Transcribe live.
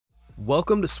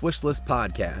Welcome to Swish List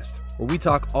Podcast, where we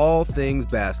talk all things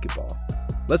basketball.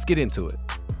 Let's get into it.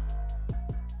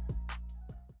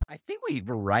 I think we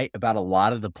were right about a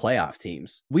lot of the playoff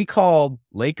teams. We called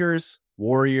Lakers,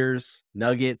 Warriors,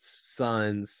 Nuggets,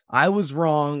 Suns. I was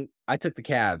wrong. I took the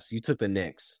Cavs. You took the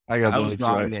Knicks. I was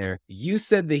wrong there. You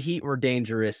said the Heat were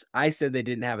dangerous. I said they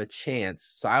didn't have a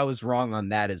chance. So I was wrong on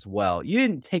that as well. You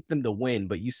didn't take them to win,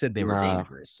 but you said they were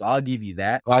dangerous. So I'll give you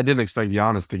that. Well, I didn't expect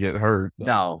Giannis to get hurt.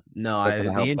 No.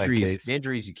 The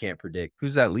injuries you can't predict.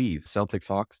 Who's that leave? Celtics,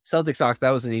 Hawks. That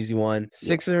was an easy one.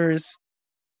 Sixers.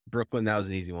 Brooklyn, that was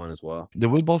an easy one as well. Did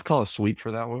we both call a sweep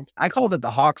for that one? I called that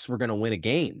the Hawks were going to win a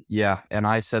game. Yeah, and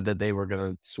I said that they were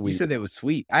going to sweep. You said they would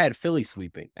sweep. I had Philly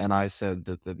sweeping. And I said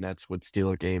that the Nets would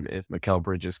steal a game if Mikal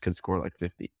Bridges could score like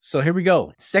 50. So here we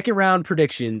go. Second round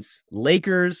predictions.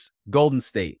 Lakers, Golden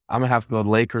State. I'm going to have to go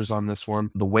Lakers on this one.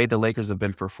 The way the Lakers have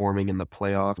been performing in the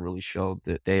playoff really showed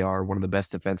that they are one of the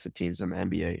best defensive teams in the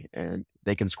NBA, and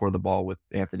they can score the ball with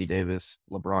Anthony Davis,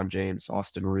 LeBron James,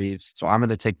 Austin Reeves. So I'm going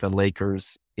to take the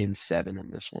Lakers in 7 in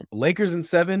this one. Lakers in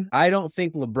 7. I don't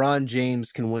think LeBron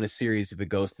James can win a series if it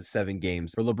goes to 7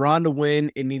 games. For LeBron to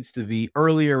win, it needs to be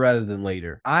earlier rather than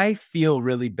later. I feel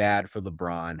really bad for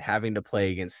LeBron having to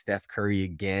play against Steph Curry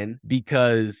again,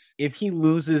 because if he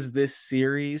loses this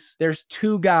series, there's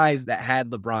 2 guys that had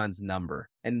LeBron's number,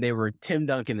 and they were Tim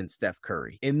Duncan and Steph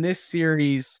Curry. In this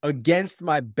series, against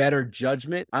my better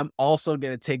judgment, I'm also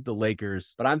going to take the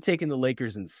Lakers, but I'm taking the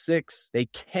Lakers in 6. They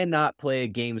cannot play a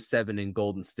game 7 in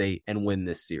Golden State and win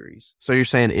this series. So you're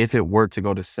saying if it were to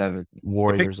go to 7,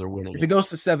 Warriors are winning If it goes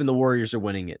to 7, the Warriors are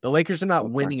winning it. The Lakers are not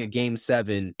winning a game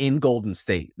 7 in Golden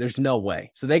State. There's no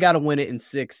way. So they got to win it in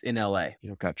 6 in LA. You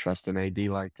don't got trust in AD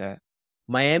like that.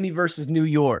 Miami versus New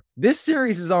York. This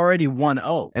series is already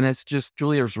 1-0. And it's just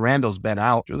Julius Randle's been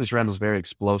out. Julius Randle's very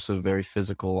explosive, very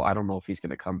physical. I don't know if he's going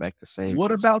to come back the same.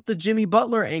 What about the Jimmy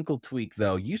Butler ankle tweak,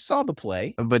 though? You saw the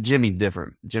play. But Jimmy's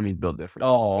different. Jimmy's built different.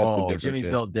 Oh, Jimmy's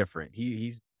built different.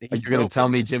 He's you're going to tell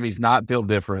me Jimmy's not built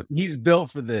different? He's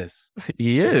built for this.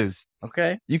 He is.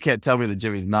 Okay. You can't tell me that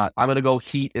Jimmy's not. I'm going to go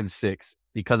Heat in 6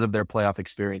 because of their playoff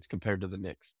experience compared to the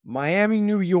Knicks. Miami,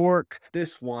 New York.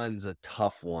 This one's a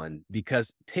tough one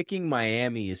because picking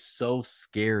Miami is so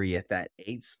scary at that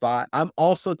 8 spot. I'm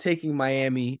also taking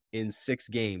Miami in 6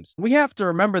 games. We have to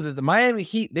remember that the Miami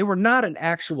Heat, they were not an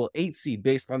actual 8 seed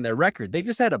based on their record. They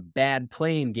just had a bad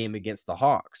playing game against the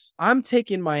Hawks. I'm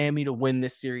taking Miami to win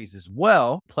this series as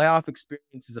well. Playoff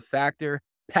experience is a factor.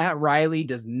 Pat Riley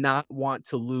does not want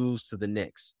to lose to the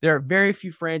Knicks. There are very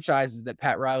few franchises that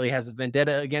Pat Riley has a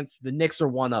vendetta against. The Knicks are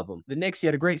one of them. The Knicks, you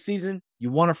had a great season.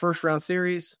 You won a first-round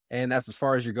series, and that's as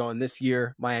far as you're going this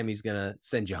year. Miami's going to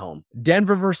send you home.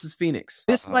 Denver versus Phoenix.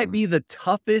 This might be the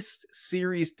toughest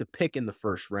series to pick in the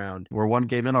first round. We're 1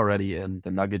 game in already, and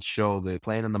the Nuggets show that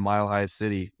playing in the Mile High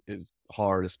City is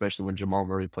hard, especially when Jamal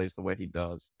Murray plays the way he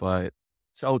does. But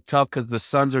so tough because the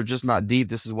Suns are just not deep.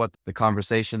 This is what the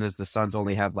conversation is. The Suns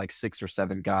only have like 6 or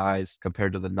 7 guys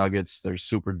compared to the Nuggets. They're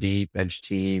super deep, bench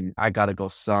team. I got to go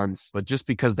Suns. But just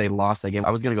because they lost that game,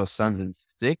 I was going to go Suns in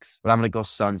 6, but I'm going to go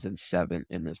Suns in 7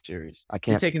 in this series. I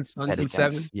can't. You're taking Suns in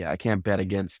 7? Yeah, I can't bet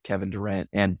against Kevin Durant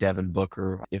and Devin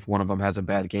Booker. If one of them has a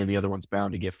bad game, the other one's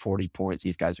bound to get 40 points.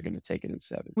 These guys are going to take it in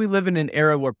 7. We live in an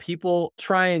era where people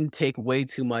try and take way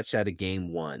too much out of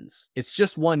game 1s. It's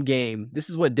just 1 game. This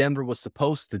is what Denver was supposed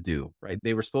to do, right?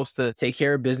 They were supposed to take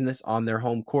care of business on their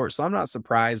home court. So I'm not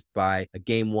surprised by a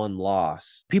game 1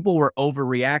 loss. People were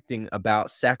overreacting about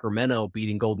Sacramento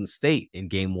beating Golden State in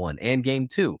game 1 and game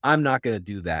 2. I'm not going to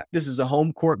do that. This is a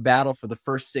home court battle for the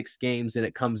first 6 games, and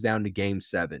it comes down to game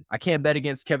 7. I can't bet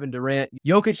against Kevin Durant.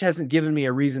 Jokic hasn't given me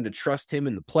a reason to trust him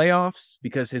in the playoffs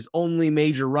because his only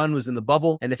major run was in the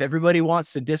bubble. And if everybody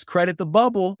wants to discredit the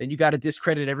bubble, then you got to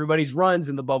discredit everybody's runs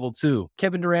in the bubble too.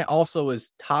 Kevin Durant also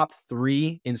is top 3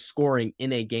 in scoring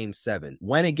in a game 7.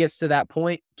 When it gets to that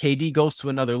point, KD goes to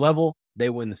another level. They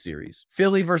win the series.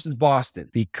 Philly versus Boston.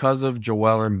 Because of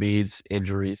Joel Embiid's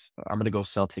injuries, I'm going to go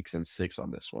Celtics in 6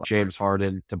 on this one. James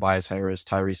Harden, Tobias Harris,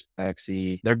 Tyrese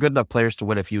Maxey. They're good enough players to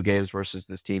win a few games versus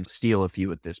this team steal a few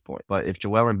at this point. But if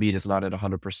Joel Embiid is not at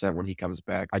 100% when he comes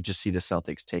back, I just see the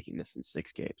Celtics taking this in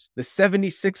 6 games. The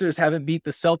 76ers haven't beat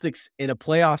the Celtics in a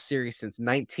playoff series since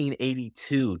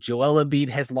 1982. Joel Embiid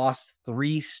has lost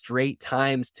 3 straight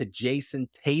times to Jason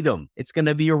Tatum. It's going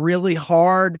to be really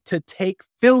hard to take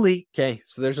Philly. Okay,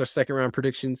 so there's our second round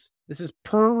predictions. This is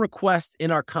per request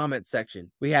in our comment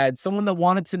section. We had someone that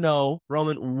wanted to know,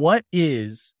 Roman, what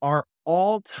is our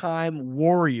all-time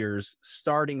Warriors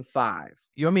starting 5?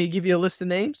 You want me to give you a list of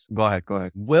names? Go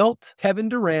ahead. Wilt, Kevin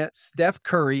Durant, Steph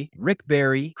Curry, Rick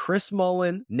Barry, Chris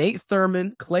Mullin, Nate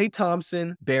Thurman, Klay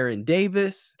Thompson, Baron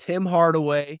Davis, Tim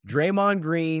Hardaway, Draymond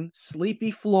Green,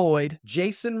 Sleepy Floyd,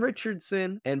 Jason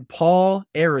Richardson, and Paul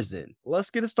Arizin.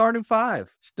 Let's get a starting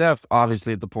five. Steph,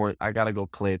 obviously, at the point, I got to go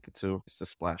Klay at the 2. It's the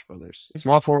Splash Brothers.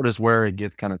 Small forward is where it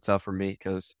gets kind of tough for me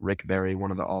because Rick Barry,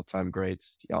 one of the all-time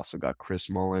greats. You also got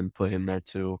Chris Mullin, put him there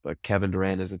too. But Kevin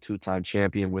Durant is a 2-time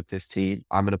champion with this team.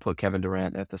 I'm going to put Kevin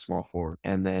Durant at the small forward.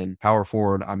 And then power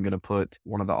forward, I'm going to put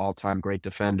one of the all-time great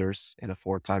defenders and a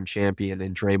 4-time champion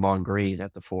in Draymond Green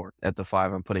at the 4. At the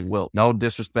 5, I'm putting Wilt. No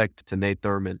disrespect to Nate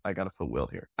Thurman. I got to put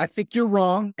Wilt here. I think you're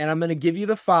wrong, and I'm going to give you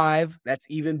the 5. That's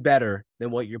even better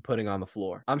than what you're putting on the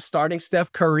floor. I'm starting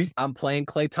Steph Curry. I'm playing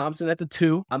Klay Thompson at the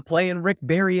 2. I'm playing Rick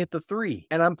Barry at the 3.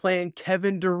 And I'm playing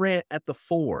Kevin Durant at the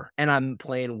 4. And I'm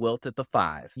playing Wilt at the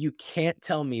 5. You can't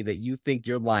tell me that you think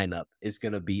your lineup is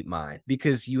going to beat mine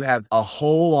because you have a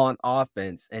hole on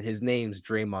offense and his name's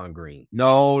Draymond Green.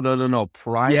 No.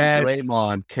 Prime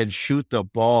Draymond can shoot the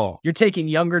ball. You're taking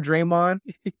younger Draymond?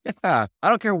 Yeah. I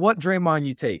don't care what Draymond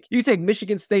you take. You take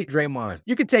Michigan State Draymond.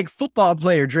 You can take football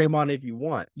player Draymond if you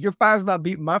want. Your 5's not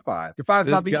beating my 5. Your 5's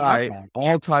not beating my 5.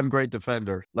 All-time great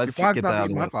defender. Let's Your 5's get not that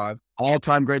beating my out. 5.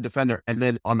 All-time great defender. And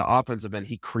then on the offensive end,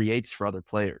 he creates for other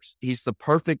players. He's the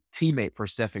perfect teammate for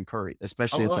Stephen Curry,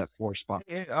 especially at that 4 spot.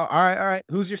 Yeah, all right.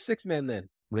 Who's your 6th man then?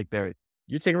 Rick Barry.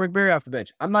 You're taking Rick Barry off the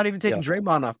bench. I'm not even taking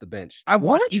Draymond off the bench. I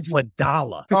What? want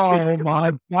Iguodala. Oh,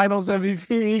 my finals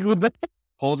MVP.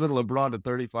 Holding LeBron to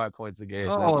 35 points a game.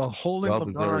 Holding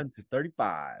LeBron to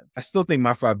 35. I still think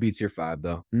my 5 beats your 5,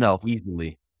 though. No.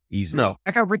 Easily. No.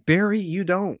 I got Rick Barry. You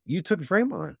don't. You took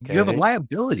Draymond. Okay. You have a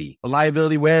liability. A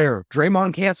liability where?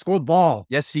 Draymond can't score the ball.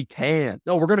 Yes, he can.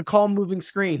 No, we're going to call him moving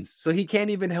screens, so he can't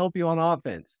even help you on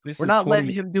offense. We're not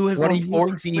letting him do his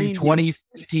 2014,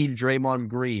 2015 Draymond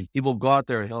Green. He will go out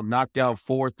there and he'll knock down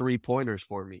 4 3-pointers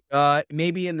for me.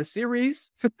 Maybe in the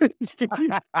series. You're This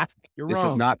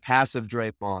wrong. is not passive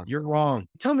Draymond. You're wrong.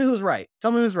 Tell me who's right.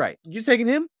 You taking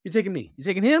him? You taking me? You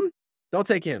taking him? Don't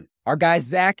take him. Our guy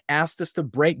Zach asked us to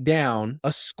break down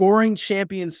a scoring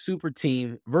champion super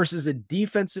team versus a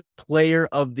defensive player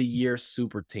of the year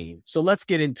super team. So let's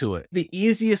get into it. The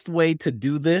easiest way to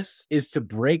do this is to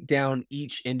break down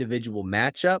each individual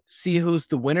matchup, see who's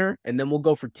the winner, and then we'll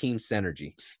go for team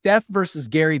synergy. Steph versus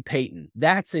Gary Payton.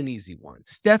 That's an easy one.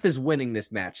 Steph is winning this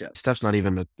matchup. Steph's not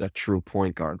even a true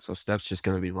point guard, so Steph's just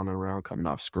going to be running around, coming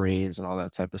off screens and all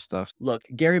that type of stuff. Look,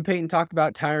 Gary Payton talked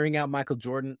about tiring out Michael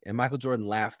Jordan, and Michael Jordan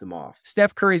laughed him off.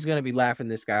 Steph Curry's going to be laughing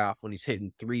this guy off when he's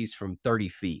hitting threes from 30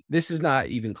 feet. This is not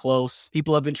even close.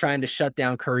 People have been trying to shut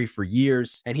down Curry for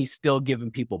years, and he's still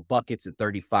giving people buckets at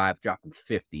 35, dropping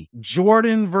 50.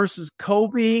 Jordan versus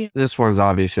Kobe. This one's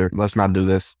obvious here. Let's not do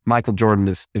this. Michael Jordan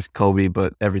is Kobe,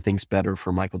 but everything's better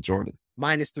for Michael Jordan.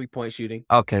 Minus 3-point shooting.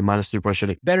 Okay, minus 3-point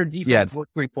shooting. Better defense,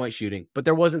 3-point shooting. But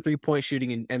there wasn't 3-point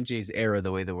shooting in MJ's era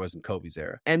the way there was in Kobe's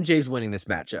era. MJ's winning this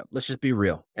matchup. Let's just be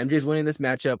real. MJ's winning this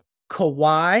matchup.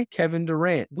 Kawhi, Kevin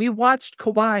Durant. We watched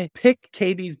Kawhi pick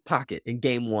KD's pocket in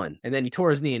game 1, and then he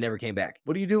tore his knee and never came back.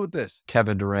 What do you do with this?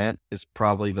 Kevin Durant is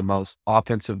probably the most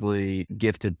offensively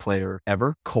gifted player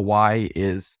ever. Kawhi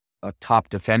is a top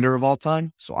defender of all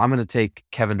time. So I'm going to take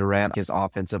Kevin Durant. His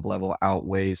offensive level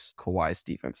outweighs Kawhi's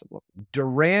defensive level.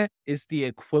 Durant is the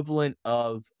equivalent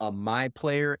of a my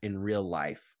player in real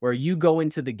life, where you go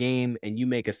into the game and you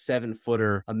make a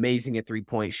 7-footer, amazing at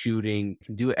 3-point shooting,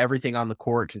 can do everything on the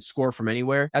court, can score from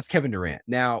anywhere. That's Kevin Durant.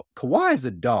 Now, Kawhi is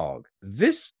a dog.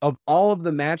 This, of all of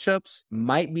the matchups,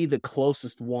 might be the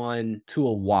closest one to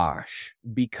a wash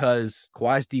because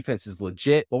Kawhi's defense is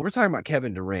legit, but we're talking about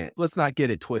Kevin Durant. Let's not get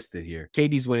it twisted here.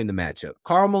 KD's winning the matchup.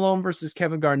 Karl Malone versus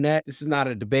Kevin Garnett. This is not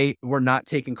a debate. We're not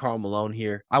taking Karl Malone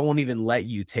here. I won't even let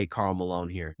you take Karl Malone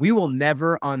here. We will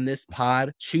never on this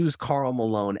pod choose Karl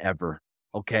Malone ever.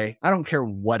 Okay, I don't care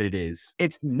what it is.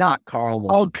 It's not Karl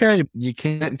Malone. Okay, you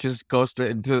can't just go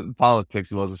straight into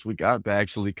politics, Moses. We got to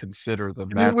actually consider the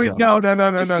matchup.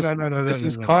 No. This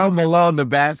is Karl Malone, the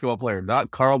basketball player,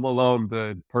 not Karl Malone,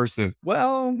 the person.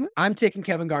 Well, I'm taking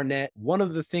Kevin Garnett. One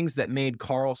of the things that made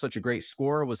Karl such a great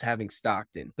scorer was having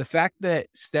Stockton. The fact that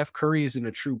Steph Curry isn't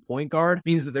a true point guard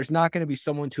means that there's not going to be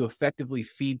someone to effectively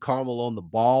feed Karl Malone the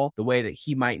ball the way that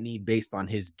he might need based on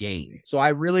his game. So I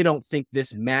really don't think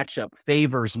this matchup favors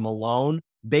Malone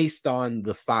based on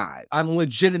the 5. I'm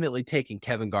legitimately taking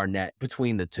Kevin Garnett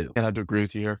between the two. And I have to agree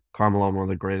with you here. Karl Malone, one of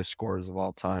the greatest scorers of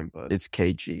all time, but it's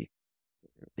KG.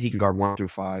 He can guard 1 through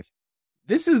 5.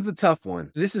 This is the tough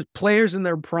one. This is players in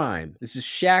their prime. This is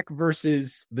Shaq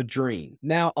versus the Dream.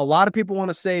 Now, a lot of people want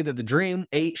to say that the Dream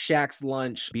ate Shaq's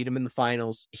lunch, beat him in the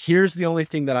finals. Here's the only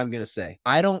thing that I'm going to say.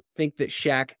 I don't think that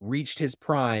Shaq reached his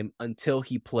prime until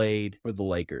he played for the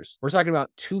Lakers. We're talking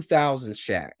about 2000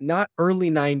 Shaq, not early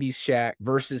 90s Shaq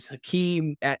versus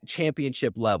Hakeem at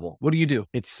championship level. What do you do?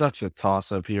 It's such a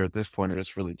toss-up here at this point.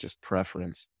 It's really just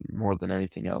preference more than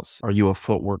anything else. Are you a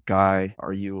footwork guy?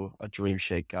 Are you a dream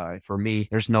shake guy? For me,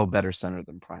 there's no better center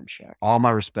than Prime Shaq. All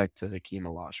my respect to Hakeem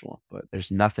Olajuwon, but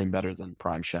there's nothing better than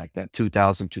Prime Shaq. That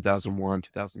 2000, 2001,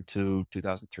 2002,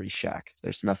 2003 Shaq.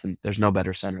 There's no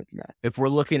better center than that. If we're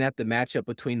looking at the matchup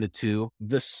between the two,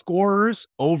 the scorers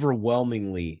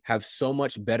overwhelmingly have so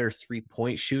much better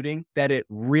three-point shooting that it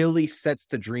really sets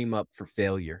the Dream up for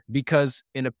failure. Because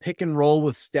in a pick and roll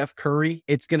with Steph Curry,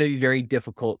 it's going to be very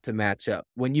difficult to match up.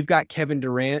 When you've got Kevin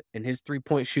Durant and his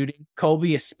three-point shooting,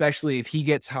 Kobe, especially if he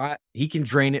gets hot, he can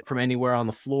drain it from anywhere on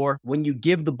the floor. When you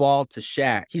give the ball to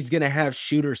Shaq, he's going to have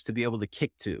shooters to be able to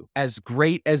kick to. As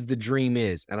great as the Dream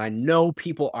is, and I know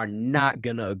people are not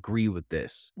going to agree with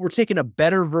this, we're taking a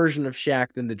better version of Shaq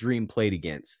than the Dream played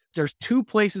against. There's two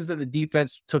places that the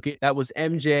defense took it. That was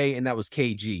MJ and that was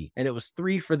KG. And it was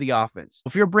 3 for the offense.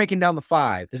 If you're breaking down the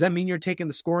 5, does that mean you're taking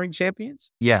the scoring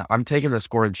champions? Yeah, I'm taking the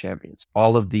scoring champions.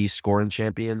 All of these scoring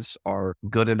champions are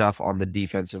good enough on the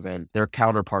defensive end. Their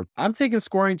counterpart. I'm taking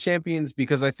scoring champions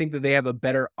because I think that they have a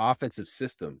better offensive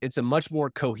system. It's a much more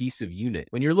cohesive unit.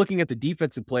 When you're looking at the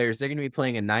defensive players, they're going to be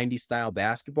playing a 90s style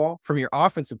basketball. From your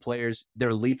offensive players,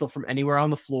 they're lethal from anywhere on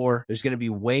the floor. There's going to be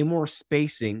way more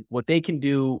spacing. What they can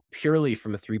do purely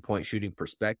from a three-point shooting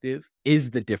perspective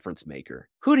is the difference maker.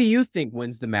 Who do you think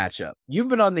wins the matchup? You've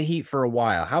been on the Heat for a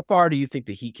while. How far do you think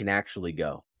the Heat can actually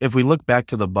go? If we look back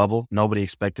to the bubble, nobody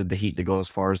expected the Heat to go as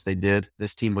far as they did.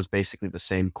 This team was basically the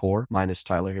same core, minus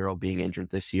Tyler Hero being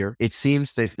injured this year. It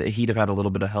seems that the Heat have had a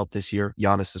little bit of help this year.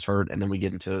 Giannis is hurt, and then we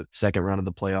get into second round of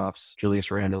the playoffs.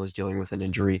 Julius Randle is dealing with an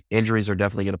injury. Injuries are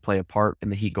definitely going to play a part in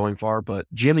the Heat going far, but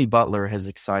Jimmy Butler has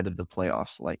excited the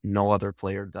playoffs like no other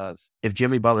player does. If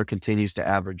Jimmy Butler continues to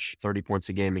average 30 points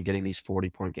a game and getting these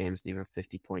 40-point games and even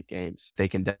 50-point games, they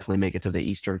can definitely make it to the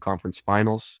Eastern Conference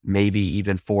Finals, maybe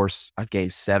even force a Game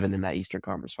 7 in that Eastern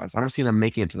Conference Finals. I don't see them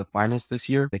making it to the finals this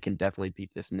year. They can definitely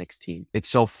beat this Knicks team. It's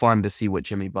so fun to see what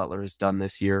Jimmy Butler has done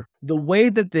this year. The way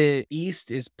that the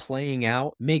East is playing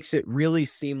out makes it really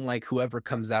seem like whoever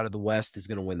comes out of the West is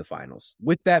going to win the finals.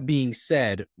 With that being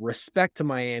said, respect to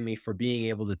Miami for being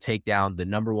able to take down the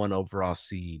number 1 overall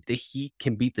seed. The Heat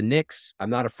can beat the Knicks. I'm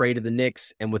not afraid of the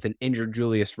Knicks. And with an injured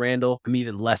Julius Randle, I'm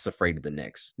even less afraid of the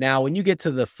Knicks. Now, when you get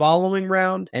to the following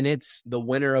round and it's the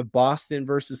winner of Boston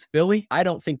versus Philly, I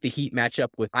don't think the Heat match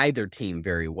up with either team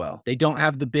very well. They don't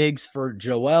have the bigs for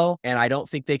Joel, and I don't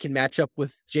think they can match up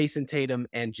with Jason Tatum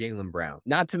and Jaylen Brown.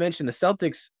 Not to mention the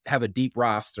Celtics have a deep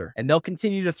roster, and they'll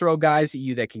continue to throw guys at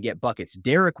you that can get buckets.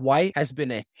 Derek White has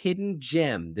been a hidden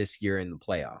gem this year in the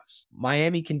playoffs.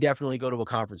 Miami can definitely go to a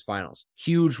conference finals.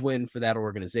 Huge win for that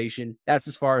organization. That's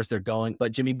as far as they're going,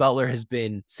 but Jimmy Butler has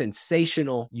been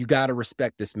sensational. You got to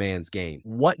respect this man's game.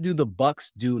 What do the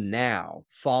Bucks do now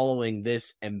following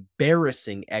this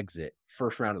embarrassing exit?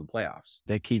 First round of the playoffs.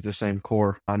 They keep the same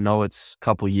core. I know it's a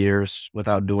couple years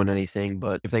without doing anything,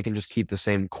 but if they can just keep the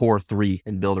same core 3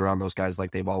 and build around those guys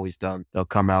like they've always done, they'll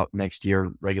come out next year,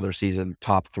 regular season,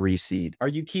 top 3 seed. Are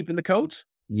you keeping the coach?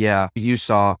 Yeah, you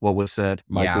saw what was said.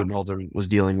 Mike Budenholzer was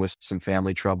dealing with some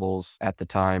family troubles at the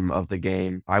time of the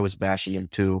game. I was bashing him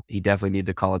too. He definitely needed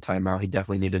to call a timeout. He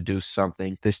definitely needed to do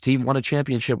something. This team won a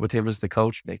championship with him as the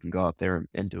coach. They can go out there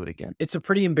and do it again. It's a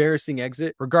pretty embarrassing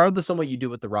exit. Regardless on what you do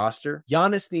with the roster,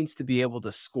 Giannis needs to be able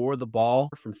to score the ball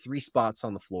from 3 spots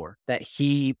on the floor that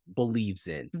he believes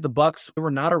in. The Bucks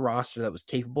were not a roster that was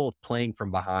capable of playing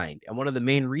from behind. And one of the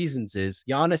main reasons is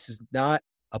Giannis is not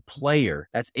a player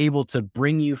that's able to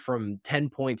bring you from 10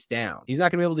 points down. He's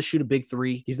not going to be able to shoot a big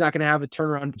 3. He's not going to have a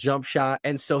turnaround jump shot.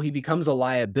 And so he becomes a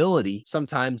liability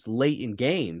sometimes late in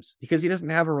games because he doesn't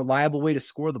have a reliable way to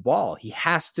score the ball. He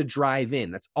has to drive in.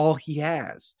 That's all he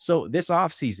has. So this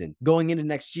offseason, going into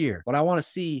next year, what I want to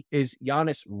see is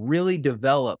Giannis really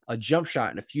develop a jump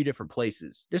shot in a few different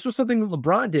places. This was something that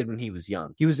LeBron did when he was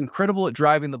young. He was incredible at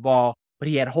driving the ball, but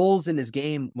he had holes in his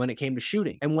game when it came to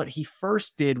shooting. And what he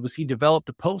first did was he developed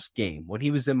a post game when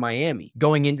he was in Miami.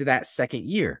 Going into that second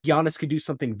year, Giannis could do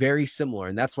something very similar,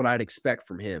 and that's what I'd expect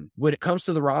from him. When it comes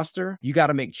to the roster, you got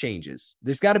to make changes.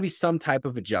 There's got to be some type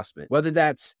of adjustment, whether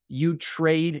that's you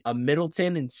trade a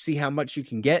Middleton and see how much you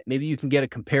can get. Maybe you can get a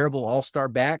comparable all-star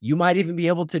back. You might even be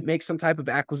able to make some type of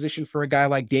acquisition for a guy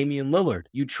like Damian Lillard.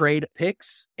 You trade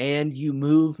picks and you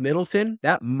move Middleton.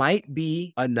 That might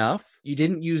be enough. You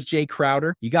didn't use Jay Crowder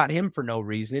Crowder. You got him for no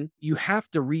reason. You have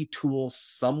to retool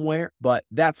somewhere, but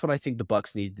that's what I think the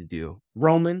Bucks need to do.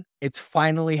 Roman, it's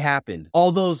finally happened.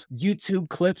 All those YouTube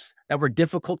clips that were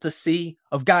difficult to see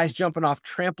of guys jumping off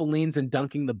trampolines and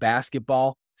dunking the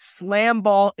basketball. Slam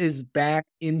ball is back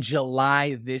in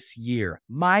July this year.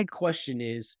 My question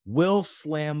is, will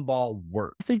slam ball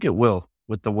work? I think it will.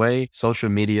 With the way social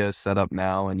media is set up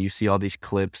now, and you see all these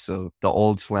clips of the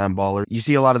old slam baller, you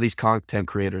see a lot of these content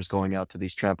creators going out to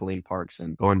these trampoline parks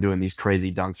and going doing these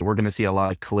crazy dunks. We're going to see a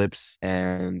lot of clips,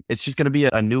 and it's just going to be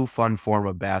a new fun form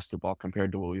of basketball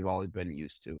compared to what we've always been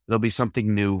used to. There'll be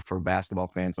something new for basketball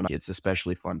fans, and it's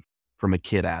especially fun from a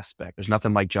kid aspect. There's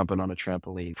nothing like jumping on a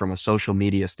trampoline. From a social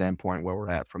media standpoint, where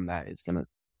we're at from that, it's going to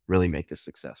really make this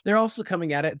successful. They're also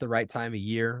coming at it at the right time of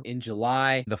year. In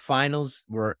July, the finals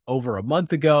were over a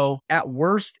month ago. At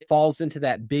worst, it falls into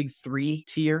that big 3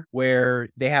 tier where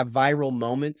they have viral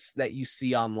moments that you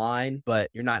see online, but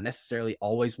you're not necessarily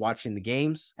always watching the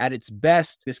games. At its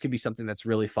best, this could be something that's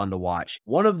really fun to watch.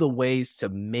 One of the ways to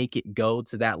make it go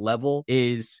to that level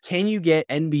is, can you get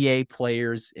NBA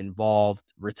players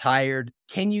involved, retired?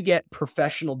 Can you get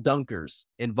professional dunkers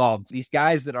involved? These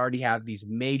guys that already have these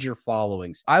major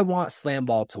followings. I want slam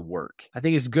ball to work. I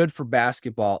think it's good for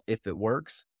basketball if it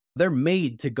works. They're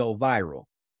made to go viral.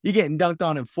 You're getting dunked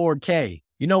on in 4K.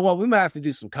 You know what? We might have to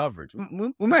do some coverage.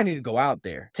 We might need to go out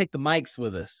there, take the mics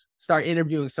with us, start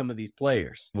interviewing some of these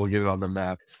players. We'll get it on the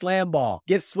map. Slam ball.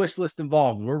 Get Swish List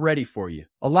involved. We're ready for you.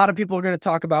 A lot of people are going to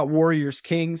talk about Warriors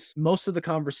Kings. Most of the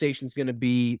conversation is going to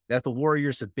be that the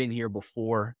Warriors have been here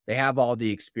before. They have all the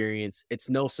experience. It's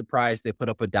no surprise they put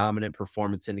up a dominant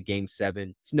performance in a Game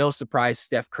 7. It's no surprise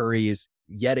Steph Curry is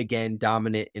yet again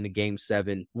dominant in a Game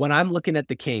 7. When I'm looking at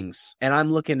the Kings and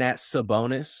I'm looking at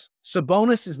Sabonis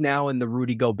is now in the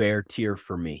Rudy Gobert tier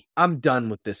for me. I'm done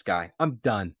with this guy. I'm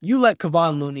done. You let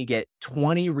Kevon Looney get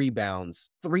 20 rebounds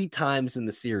 3 times in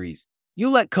the series. You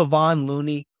let Kevon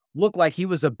Looney look like he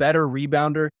was a better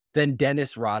rebounder than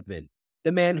Dennis Rodman,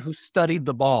 the man who studied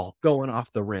the ball going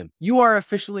off the rim. You are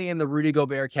officially in the Rudy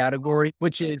Gobert category,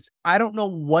 which is, I don't know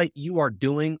what you are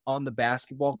doing on the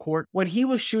basketball court. When he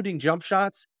was shooting jump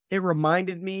shots, it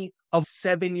reminded me of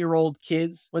 7-year-old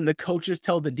kids when the coaches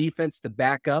tell the defense to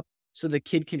back up so the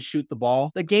kid can shoot the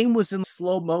ball. The game was in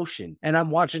slow motion, and I'm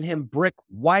watching him brick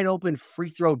wide open free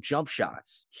throw jump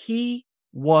shots. He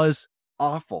was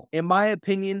awful. In my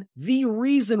opinion, the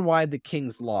reason why the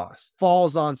Kings lost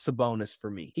falls on Sabonis for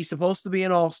me. He's supposed to be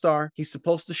an all-star. He's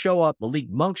supposed to show up. Malik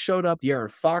Monk showed up.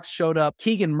 De'Aaron Fox showed up.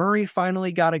 Keegan Murray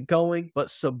finally got it going. But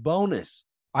Sabonis,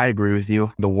 I agree with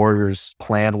you. The Warriors'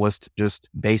 plan was to just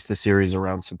base the series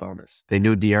around Sabonis. They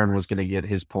knew De'Aaron was going to get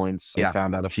his points. They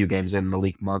found out a few games in,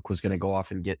 Malik Monk was going to go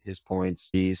off and get his points.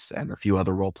 And a few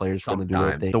other role players going to do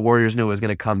it. The Warriors knew it was going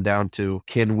to come down to,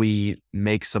 can we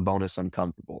make Sabonis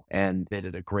uncomfortable? And they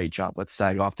did a great job. Let's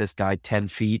sag off this guy 10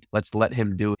 feet. Let's let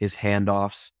him do his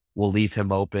handoffs. We'll leave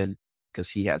him open, because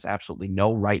he has absolutely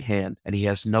no right hand and he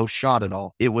has no shot at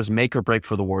all. It was make or break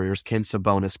for the Warriors. Can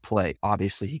Sabonis play?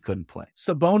 Obviously, he couldn't play.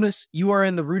 Sabonis, you are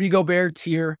in the Rudy Gobert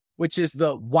tier, which is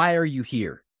the why are you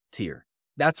here tier.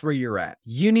 That's where you're at.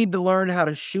 You need to learn how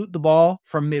to shoot the ball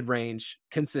from mid-range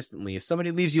consistently. If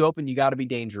somebody leaves you open, you got to be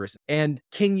dangerous. And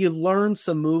can you learn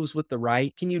some moves with the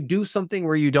right? Can you do something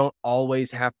where you don't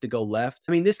always have to go left?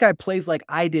 I mean, this guy plays like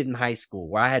I did in high school,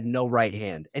 where I had no right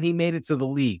hand, and he made it to the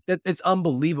league. It's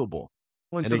unbelievable.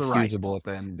 Inexcusable at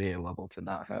the NBA level to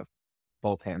not have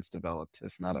both hands developed.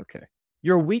 It's not okay.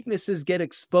 Your weaknesses get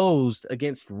exposed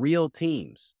against real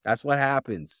teams. That's what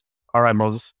happens. All right,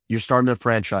 Moses, you're starting a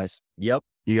franchise. Yep.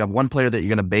 You have one player that you're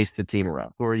going to base the team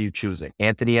around. Who are you choosing?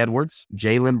 Anthony Edwards,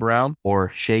 Jaylen Brown, or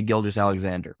Shai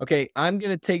Gilgeous-Alexander? Okay, I'm going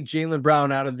to take Jaylen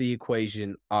Brown out of the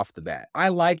equation off the bat. I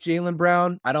like Jaylen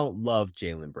Brown. I don't love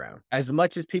Jaylen Brown. As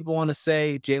much as people want to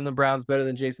say Jaylen Brown's better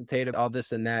than Jason Tatum, all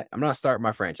this and that, I'm not starting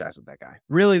my franchise with that guy.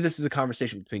 Really, this is a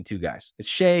conversation between two guys. It's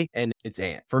Shai and it's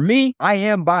Ant. For me, I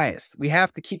am biased. We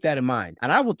have to keep that in mind.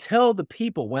 And I will tell the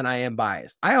people when I am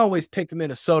biased. I always picked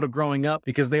Minnesota growing up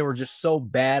because they were just so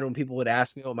bad. When people would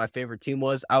ask me what my favorite team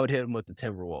was, I would hit them with the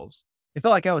Timberwolves. It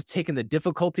felt like I was taking the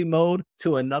difficulty mode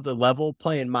to another level,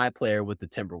 playing my player with the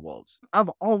Timberwolves. I've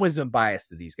always been biased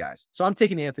to these guys. So I'm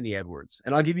taking Anthony Edwards,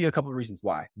 and I'll give you a couple of reasons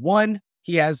why. One,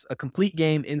 He has a complete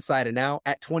game inside and out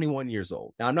at 21 years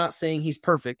old. Now, I'm not saying he's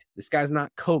perfect. This guy's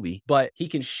not Kobe, but he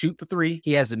can shoot the three.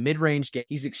 He has a mid-range game.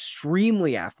 He's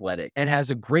extremely athletic and has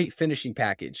a great finishing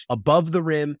package above the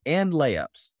rim and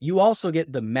layups. You also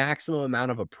get the maximum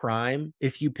amount of a prime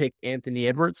if you pick Anthony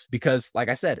Edwards because, like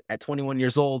I said, at 21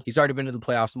 years old, he's already been to the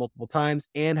playoffs multiple times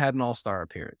and had an all-star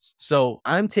appearance. So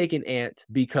I'm taking Ant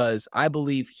because I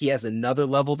believe he has another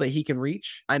level that he can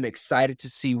reach. I'm excited to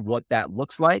see what that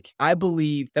looks like. I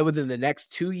believe that within the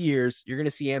next 2 years, you're going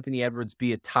to see Anthony Edwards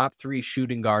be a top 3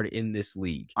 shooting guard in this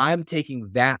league. I'm taking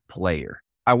that player.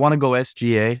 I want to go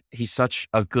SGA. He's such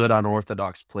a good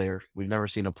unorthodox player. We've never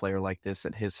seen a player like this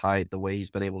at his height, the way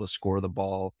he's been able to score the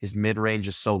ball. His mid-range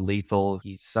is so lethal.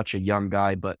 He's such a young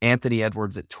guy, but Anthony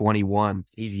Edwards at 21,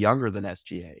 he's younger than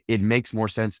SGA. It makes more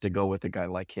sense to go with a guy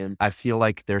like him. I feel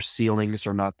like their ceilings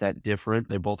are not that different.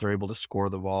 They both are able to score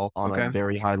the ball on a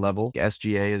very high level.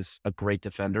 SGA is a great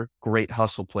defender, great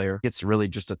hustle player. It's really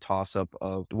just a toss-up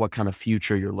of what kind of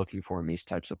future you're looking for in these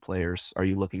types of players. Are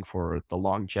you looking for the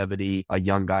longevity, a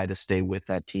young guy to stay with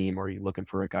that team, or are you looking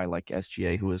for a guy like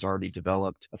SGA who has already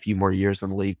developed a few more years in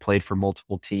the league, played for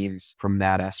multiple teams? From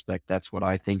that aspect, that's what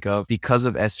I think of. Because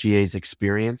of SGA's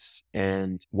experience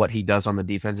and what he does on the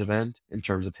defensive end in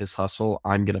terms of his hustle,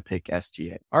 I'm going to pick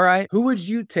SGA. All right. Who would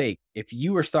you take if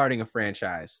you were starting a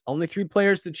franchise? Only 3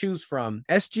 players to choose from: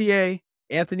 SGA,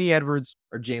 Anthony Edwards,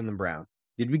 or Jaylen Brown.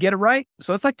 Did we get it right?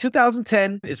 So it's like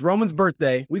 2010. It's Roman's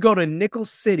birthday. We go to Nickel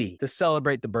City to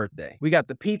celebrate the birthday. We got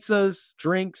the pizzas,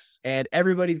 drinks, and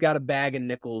everybody's got a bag of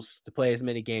nickels to play as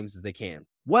many games as they can.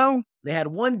 Well, they had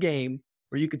one game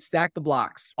where you could stack the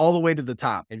blocks all the way to the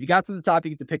top. And if you got to the top,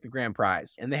 you get to pick the grand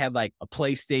prize. And they had like a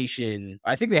PlayStation.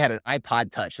 I think they had an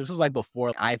iPod Touch. This was like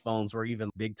before iPhones were even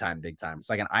big time. It's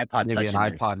like an iPod Maybe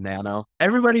Touch. an iPod Nano.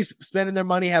 Everybody's spending their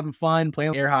money, having fun,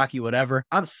 playing air hockey, whatever.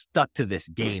 I'm stuck to this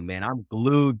game, man. I'm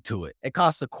glued to it. It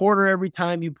costs $0.25 every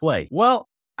time you play. Well,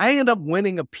 I end up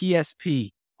winning a PSP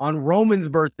on Roman's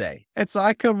birthday. And so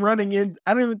I come running in.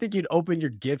 I don't even think you'd open your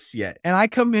gifts yet. And I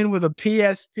come in with a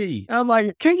PSP. And I'm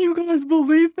like, can you guys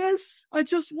believe this? I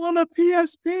just won a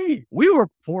PSP. We were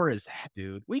poor as heck,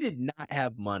 dude. We did not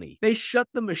have money. They shut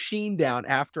the machine down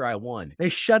after I won. They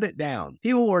shut it down.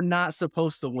 People were not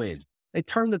supposed to win. They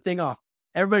turned the thing off.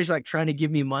 Everybody's like trying to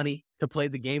give me money to play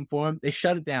the game for him. They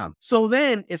shut it down. So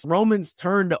then it's Roman's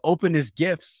turn to open his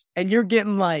gifts. And you're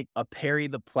getting like a Perry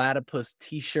the Platypus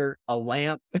t-shirt, a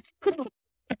lamp,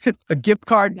 a gift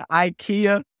card to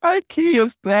IKEA.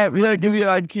 IKEA's that. Yeah, give me an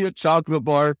IKEA chocolate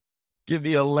bar. Give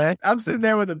me a lamp. I'm sitting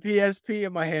there with a PSP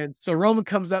in my hands. So Roman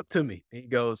comes up to me. He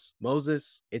goes,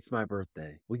 Moses, it's my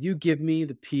birthday. Will you give me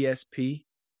the PSP?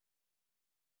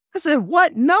 I said,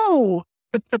 what? No.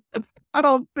 I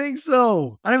don't think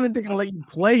so. I don't even think I'll let you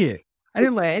play it. I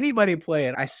didn't let anybody play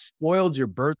it. I spoiled your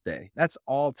birthday. That's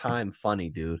all time funny,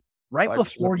 dude. Right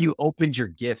before you opened your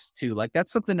gifts, too. Like,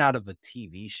 that's something out of a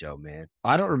TV show, man.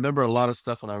 I don't remember a lot of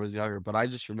stuff when I was younger, but I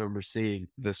just remember seeing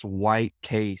this white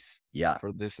case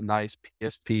for this nice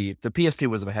PSP. The PSP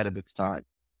was ahead of its time.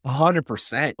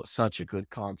 100%. Such a good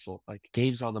console. Like,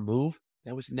 games on the move,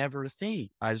 that was never a thing.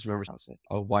 I just remember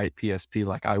a white PSP.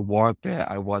 Like, I want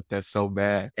that. I want that so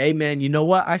bad. Hey, man, you know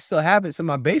what? I still have it. It's in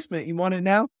my basement. You want it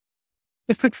now?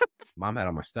 Mom had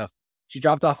all my stuff. She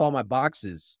dropped off all my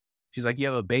boxes. She's like, you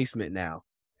have a basement now.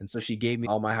 And so she gave me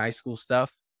all my high school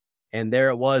stuff. And there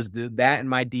it was, dude. That and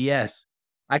my DS.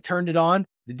 I turned it on.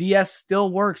 The DS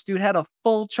still works, dude. Had a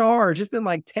full charge. It's been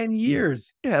like 10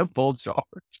 years. Yeah, full charge.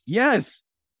 Yes.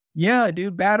 Yeah,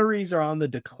 dude. Batteries are on the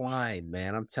decline,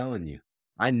 man. I'm telling you.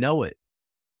 I know it.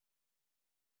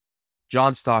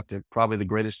 John Stockton, probably the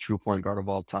greatest true point guard of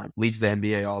all time. Leads the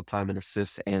NBA all time in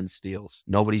assists and steals.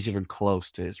 Nobody's even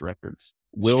close to his records.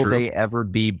 Will they ever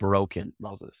be broken,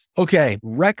 Moses? Okay,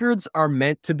 records are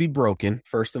meant to be broken,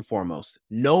 first and foremost.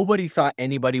 Nobody thought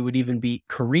anybody would even beat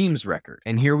Kareem's record.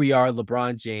 And here we are,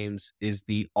 LeBron James is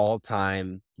the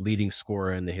all-time leading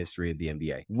scorer in the history of the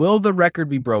NBA. Will the record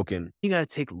be broken? You got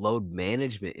to take load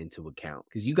management into account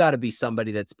because you got to be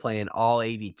somebody that's playing all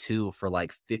 82 for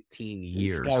like 15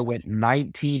 years. This guy went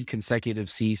 19 consecutive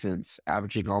seasons,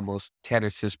 averaging almost 10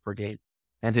 assists per game.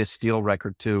 And his steal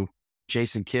record, too.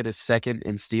 Jason Kidd is second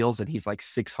in steals, and he's like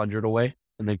 600 away.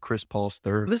 And then Chris Paul's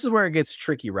third. This is where it gets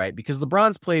tricky, right? Because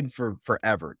LeBron's played for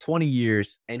forever, 20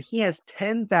 years, and he has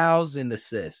 10,000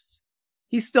 assists.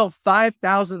 He's still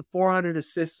 5,400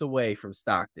 assists away from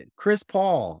Stockton. Chris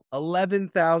Paul,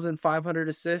 11,500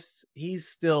 assists. He's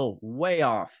still way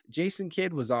off. Jason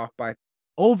Kidd was off by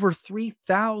over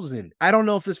 3,000. I don't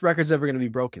know if this record's ever going to be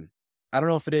broken. I don't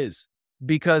know if it is.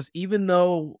 Because even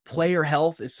though player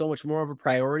health is so much more of a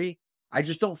priority, I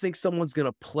just don't think someone's going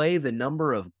to play the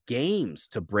number of games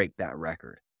to break that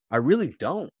record. I really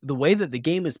don't. The way that the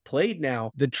game is played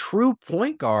now, the true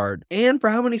point guard, and for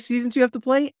how many seasons you have to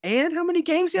play and how many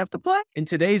games you have to play. In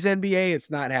today's NBA, it's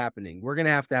not happening. We're going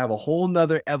to have a whole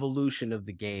nother evolution of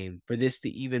the game for this to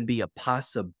even be a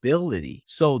possibility.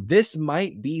 So this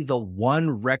might be the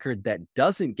one record that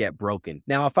doesn't get broken.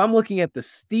 Now, if I'm looking at the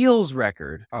steals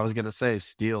record. I was going to say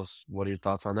steals. What are your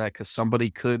thoughts on that? Because somebody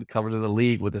could come into the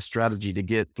league with a strategy to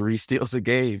get 3 steals a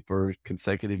game for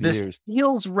consecutive years. The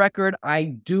steals record,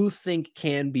 I do think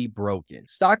can be broken.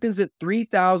 Stockton's at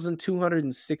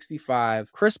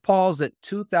 3,265. Chris Paul's at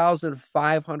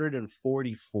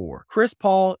 2,544. Chris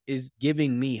Paul is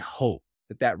giving me hope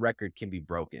that record can be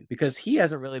broken because he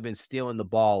hasn't really been stealing the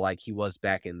ball like he was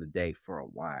back in the day for a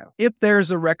while. If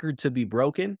there's a record to be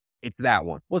broken, it's that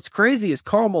one. What's crazy is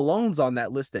Karl Malone's on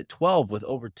that list at 12 with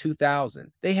over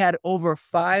 2,000. They had over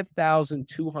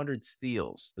 5,200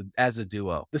 steals as a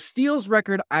duo. The steals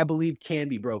record, I believe, can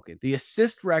be broken. The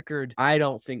assist record, I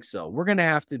don't think so. We're going to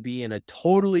have to be in a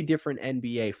totally different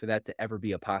NBA for that to ever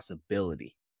be a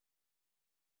possibility.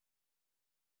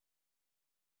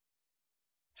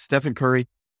 Stephen Curry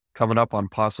coming up on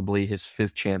possibly his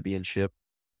 5th championship.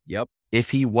 Yep.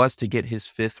 If he was to get his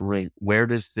 5th ring, where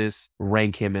does this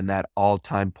rank him in that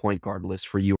all-time point guard list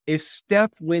for you? If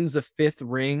Steph wins a 5th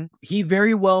ring, he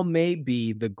very well may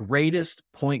be the greatest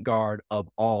point guard of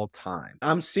all time.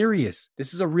 I'm serious.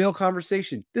 This is a real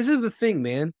conversation. This is the thing,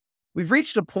 man. We've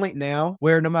reached a point now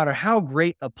where no matter how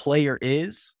great a player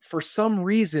is, for some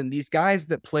reason, these guys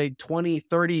that played 20,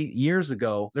 30 years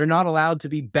ago, they're not allowed to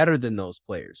be better than those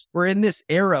players. We're in this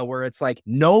era where it's like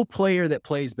no player that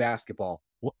plays basketball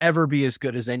will ever be as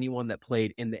good as anyone that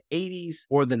played in the 80s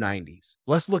or the 90s.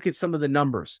 Let's look at some of the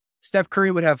numbers. Steph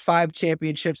Curry would have 5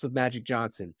 championships with Magic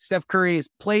Johnson. Steph Curry has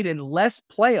played in less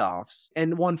playoffs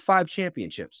and won 5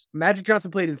 championships. Magic Johnson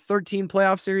played in 13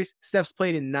 playoff series. Steph's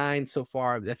played in 9 so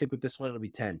far. I think with this one, it'll be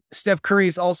 10. Steph Curry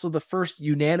is also the first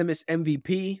unanimous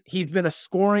MVP. He's been a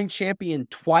scoring champion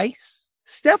twice.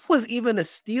 Steph was even a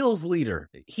steals leader.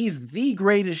 He's the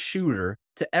greatest shooter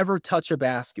to ever touch a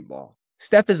basketball.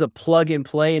 Steph is a plug and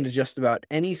play into just about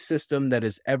any system that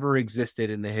has ever existed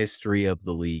in the history of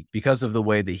the league because of the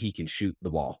way that he can shoot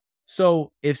the ball.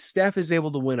 So if Steph is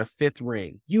able to win a 5th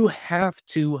ring, you have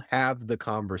to have the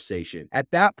conversation.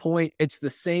 At that point, it's the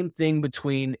same thing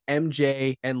between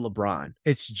MJ and LeBron.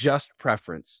 It's just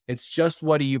preference. It's just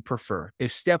what do you prefer?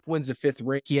 If Steph wins a 5th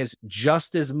ring, he has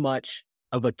just as much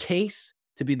of a case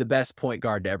to be the best point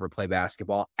guard to ever play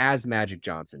basketball as Magic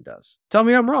Johnson does. Tell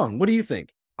me I'm wrong. What do you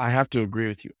think? I have to agree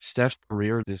with you. Steph's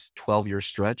career, this 12-year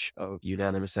stretch of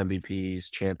unanimous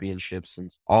MVPs, championships, and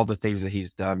all the things that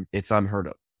he's done, it's unheard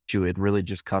of. It really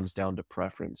just comes down to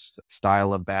preference,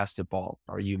 style of basketball.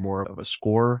 Are you more of a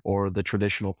scorer or the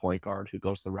traditional point guard who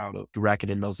goes the route of racking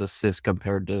in those assists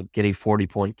compared to getting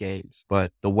 40-point games?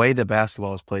 But the way that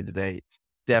basketball is played today,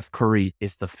 Steph Curry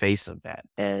is the face of that.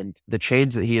 And the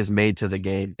change that he has made to the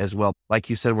game as well, like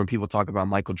you said, when people talk about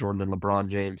Michael Jordan and LeBron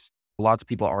James, lots of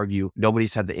people argue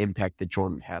nobody's had the impact that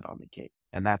Jordan had on the game.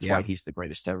 And that's why he's the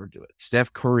greatest to ever do it.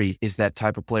 Steph Curry is that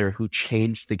type of player who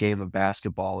changed the game of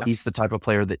basketball. He's the type of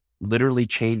player that literally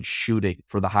changed shooting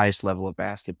for the highest level of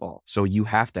basketball. So you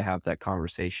have to have that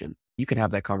conversation. You can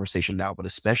have that conversation now, but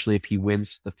especially if he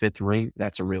wins the 5th ring,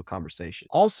 that's a real conversation.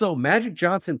 Also, Magic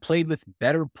Johnson played with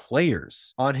better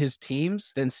players on his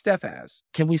teams than Steph has.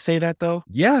 Can we say that though?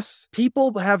 Yes.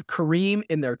 People have Kareem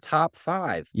in their top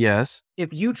 5. Yes.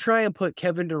 If you try and put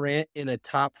Kevin Durant in a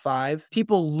top 5,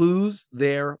 people lose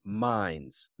their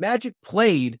minds. Magic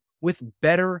played with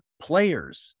better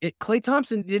players. Klay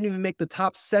Thompson didn't even make the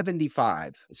top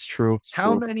 75. It's true.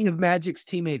 How many of Magic's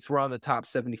teammates were on the top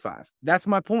 75? That's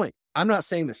my point. I'm not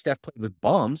saying that Steph played with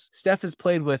bums. Steph has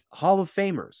played with Hall of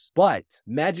Famers, but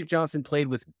Magic Johnson played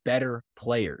with better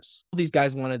players. These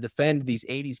guys want to defend these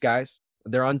 80s guys.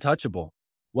 They're untouchable.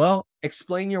 Well,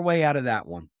 explain your way out of that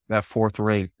one. That 4th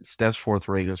ring, Steph's 4th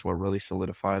ring is what really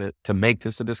solidified it to make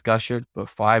this a discussion. But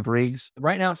 5 rings.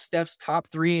 Right now, Steph's top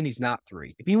 3 and he's not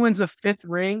 3. If he wins a 5th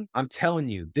ring, I'm telling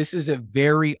you, this is a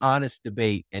very honest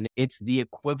debate. And it's the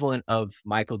equivalent of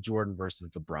Michael Jordan versus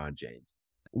LeBron James.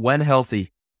 When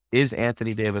healthy, is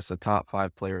Anthony Davis a top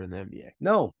 5 player in the NBA?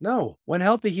 No. When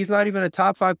healthy, he's not even a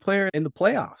top 5 player in the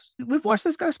playoffs. We've watched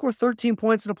this guy score 13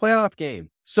 points in a playoff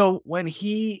game. So when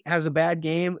he has a bad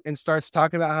game and starts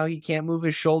talking about how he can't move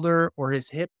his shoulder or his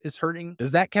hip is hurting,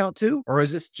 does that count too? Or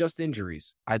is this just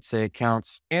injuries? I'd say it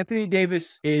counts. Anthony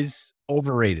Davis is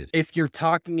overrated. If you're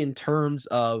talking in terms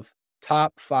of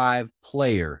top 5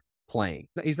 player playing.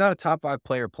 He's not a top 5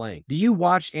 player playing. Do you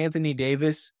watch Anthony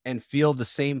Davis and feel the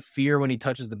same fear when he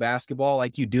touches the basketball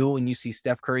like you do when you see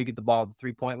Steph Curry get the ball at the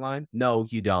 3-point line? No,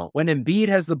 you don't. When Embiid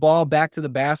has the ball back to the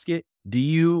basket, do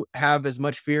you have as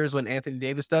much fear as when Anthony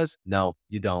Davis does? No,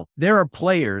 you don't. There are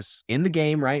players in the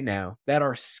game right now that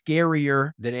are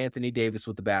scarier than Anthony Davis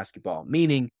with the basketball,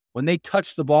 meaning when they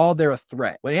touch the ball, they're a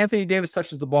threat. When Anthony Davis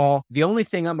touches the ball, the only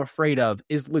thing I'm afraid of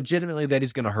is legitimately that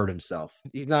he's going to hurt himself.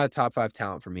 He's not a top 5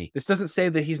 talent for me. This doesn't say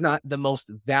that he's not the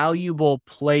most valuable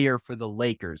player for the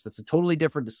Lakers. That's a totally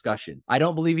different discussion. I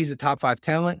don't believe he's a top 5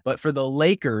 talent, but for the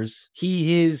Lakers,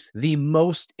 he is the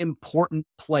most important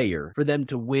player for them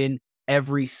to win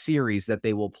every series that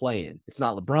they will play in. It's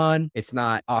not LeBron. It's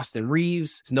not Austin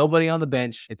Reeves. It's nobody on the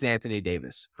bench. It's Anthony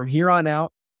Davis. From here on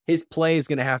out, his play is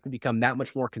going to have to become that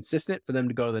much more consistent for them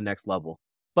to go to the next level.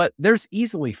 But there's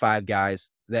easily 5 guys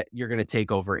that you're going to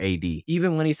take over AD,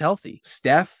 even when he's healthy.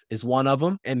 Steph is one of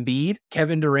them. Embiid,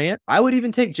 Kevin Durant. I would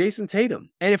even take Jason Tatum.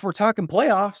 And if we're talking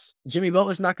playoffs, Jimmy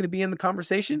Butler's not going to be in the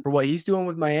conversation for what he's doing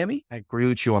with Miami. I agree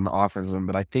with you on the offensive end,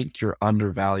 but I think you're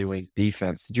undervaluing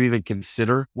defense. Did you even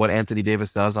consider what Anthony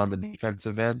Davis does on the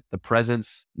defensive end? The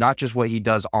presence, not just what he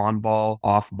does on ball,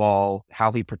 off ball,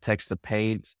 how he protects the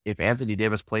paint. If Anthony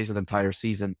Davis plays an entire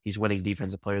season, he's winning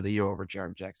Defensive Player of the Year over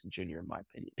Jaren Jackson Jr., in my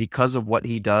opinion. Because of what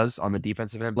he does on the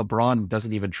defensive end, LeBron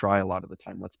doesn't even try a lot of the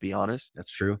time, let's be honest. That's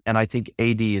true. And I think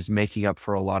AD is making up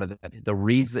for a lot of that. The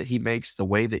reads that he makes, the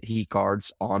way that he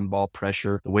guards on-ball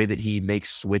pressure, the way that he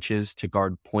makes switches to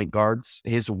guard point guards,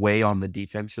 his way on the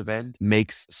defensive end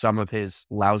makes some of his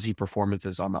lousy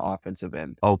performances on the offensive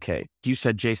end okay. You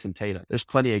said Jason Tatum. There's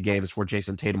plenty of games where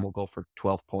Jason Tatum will go for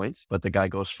 12 points, but the guy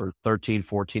goes for 13,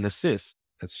 14 assists.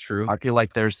 That's true. I feel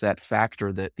like there's that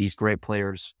factor that these great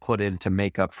players put in to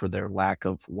make up for their lack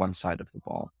of one side of the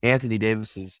ball. Anthony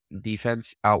Davis's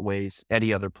defense outweighs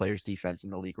any other player's defense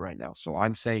in the league right now. So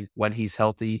I'm saying when he's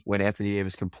healthy, when Anthony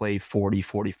Davis can play 40,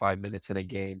 45 minutes in a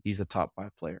game, he's a top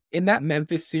 5 player. In that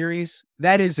Memphis series,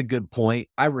 that is a good point.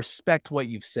 I respect what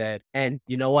you've said. And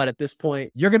you know what? At this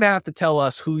point, you're going to have to tell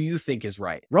us who you think is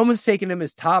right. Roman's taking him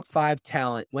as top 5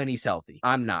 talent when he's healthy.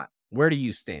 I'm not. Where do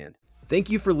you stand? Thank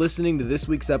you for listening to this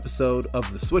week's episode of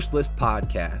the Swish List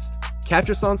Podcast. Catch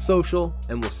us on social,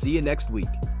 and we'll see you next week.